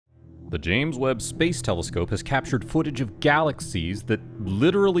The James Webb Space Telescope has captured footage of galaxies that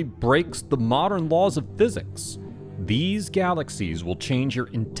literally breaks the modern laws of physics. These galaxies will change your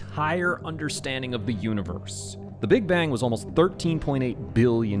entire understanding of the universe. The Big Bang was almost 13.8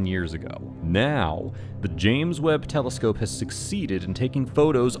 billion years ago. Now, the James Webb Telescope has succeeded in taking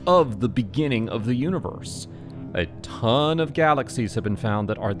photos of the beginning of the universe. A ton of galaxies have been found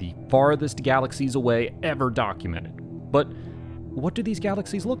that are the farthest galaxies away ever documented. But what do these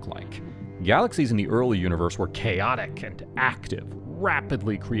galaxies look like? Galaxies in the early universe were chaotic and active,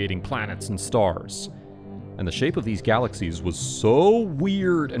 rapidly creating planets and stars. And the shape of these galaxies was so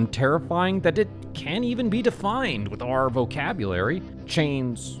weird and terrifying that it can't even be defined with our vocabulary.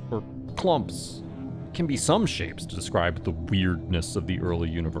 Chains or clumps can be some shapes to describe the weirdness of the early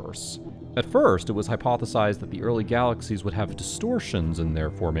universe. At first, it was hypothesized that the early galaxies would have distortions in their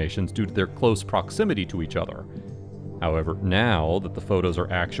formations due to their close proximity to each other. However, now that the photos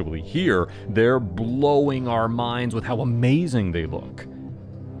are actually here, they're blowing our minds with how amazing they look.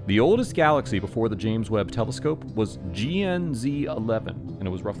 The oldest galaxy before the James Webb Telescope was GNZ11, and it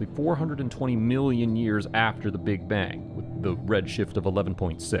was roughly 420 million years after the Big Bang, with the redshift of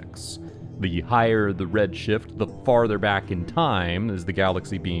 11.6. The higher the redshift, the farther back in time is the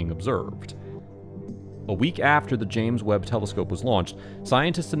galaxy being observed. A week after the James Webb Telescope was launched,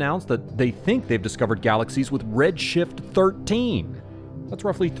 scientists announced that they think they've discovered galaxies with redshift 13. That's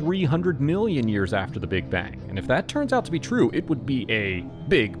roughly 300 million years after the Big Bang, and if that turns out to be true, it would be a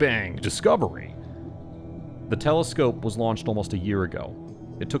Big Bang discovery. The telescope was launched almost a year ago.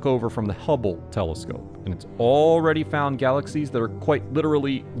 It took over from the Hubble telescope, and it's already found galaxies that are quite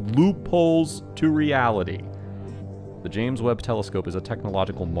literally loopholes to reality. The James Webb Telescope is a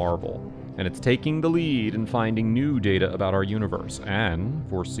technological marvel, and it's taking the lead in finding new data about our universe, and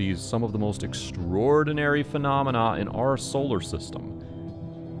foresees some of the most extraordinary phenomena in our solar system.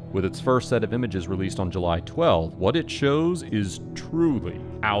 With its first set of images released on July 12, what it shows is truly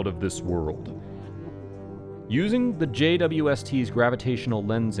out of this world. Using the JWST's gravitational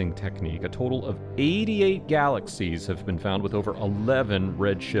lensing technique, a total of 88 galaxies have been found with over 11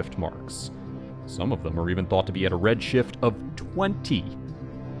 redshift marks. Some of them are even thought to be at a redshift of 20.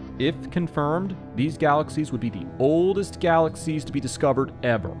 If confirmed, these galaxies would be the oldest galaxies to be discovered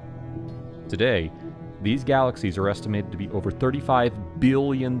ever. Today, these galaxies are estimated to be over 35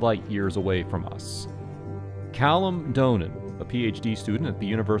 billion light-years away from us. Callum Donan, a PhD student at the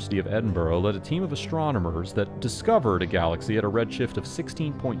University of Edinburgh, led a team of astronomers that discovered a galaxy at a redshift of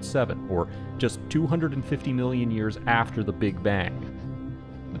 16.7, or just 250 million years after the Big Bang.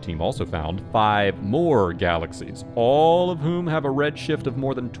 The team also found 5 more galaxies, all of whom have a redshift of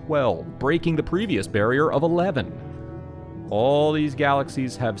more than 12, breaking the previous barrier of 11. All these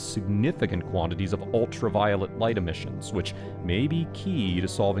galaxies have significant quantities of ultraviolet light emissions, which may be key to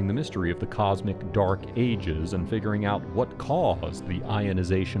solving the mystery of the cosmic dark ages and figuring out what caused the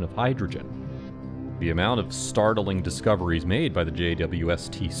ionization of hydrogen. The amount of startling discoveries made by the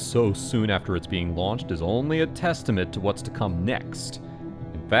JWST so soon after it's being launched is only a testament to what's to come next.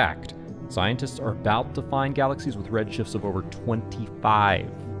 In fact, scientists are about to find galaxies with redshifts of over 25,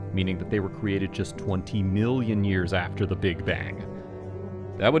 meaning that they were created just 20 million years after the Big Bang.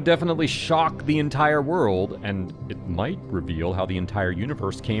 That would definitely shock the entire world, and it might reveal how the entire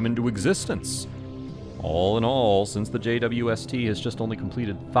universe came into existence. All in all, since the JWST has just only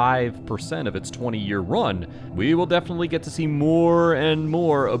completed 5% of its 20-year run, we will definitely get to see more and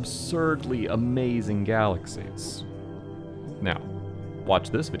more absurdly amazing galaxies. Now,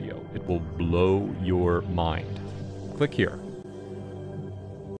 watch this video. It will blow your mind. Click here.